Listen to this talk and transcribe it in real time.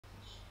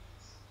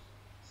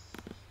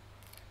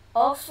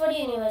Oxford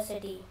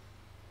University.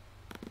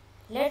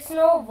 Let's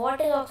know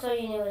what is Oxford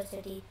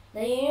University.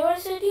 The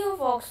University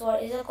of Oxford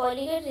is a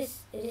collegiate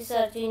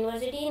research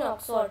university in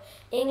Oxford,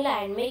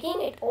 England, making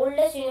it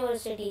oldest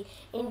university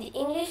in the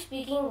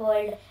English-speaking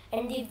world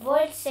and the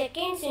world's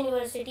second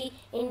university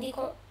in the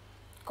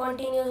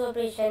continuous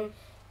operation.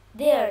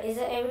 There is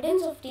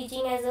evidence of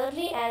teaching as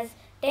early as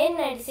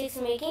 1096,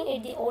 making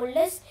it the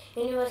oldest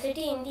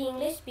university in the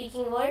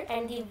English-speaking world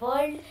and the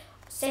world's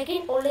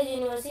second oldest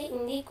university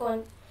in the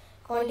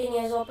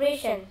continuous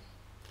operation.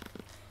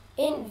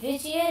 In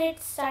which year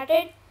it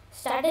started?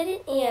 Started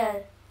in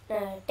year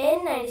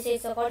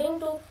 1096. According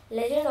to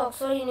legend,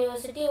 Oxford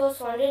University was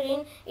founded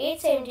in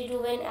 872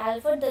 when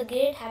Alfred the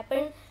Great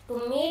happened to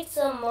meet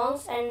some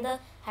monks and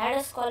had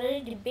a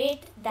scholarly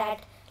debate that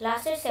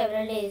lasted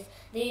several days.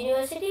 The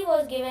university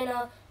was given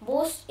a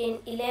boost in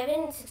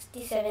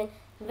 1167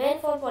 when,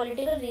 for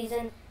political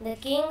reasons, the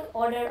king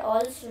ordered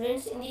all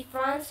students in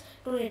France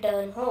to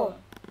return home.